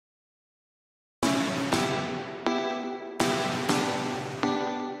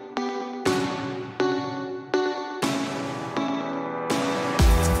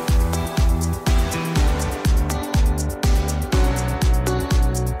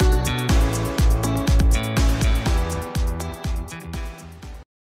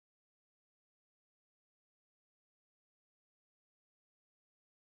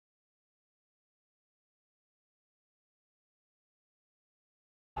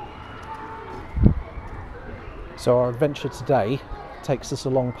So our adventure today takes us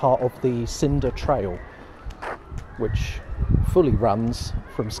along part of the Cinder Trail, which fully runs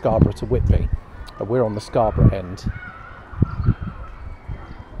from Scarborough to Whitby. We're on the Scarborough end,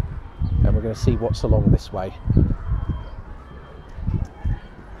 and we're going to see what's along this way.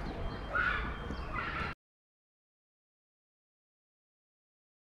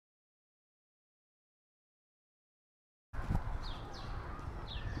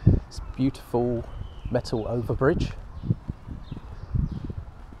 It's a beautiful metal overbridge.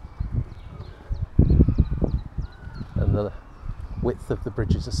 And the width of the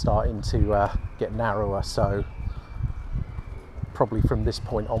bridges are starting to get narrower, so probably from this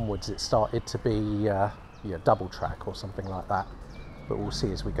point onwards it started to be double track or something like that, but we'll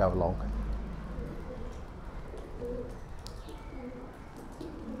see as we go along.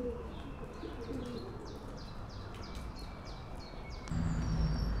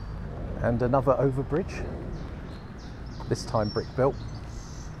 And another overbridge, this time brick built.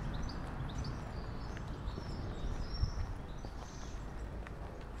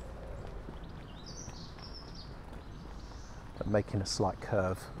 But making a slight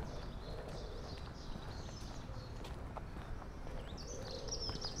curve.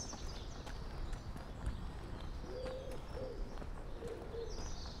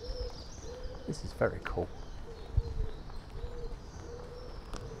 This is very cool.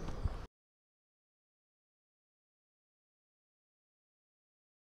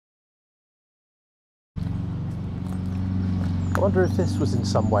 I wonder if this was in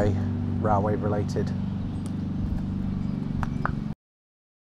some way railway related.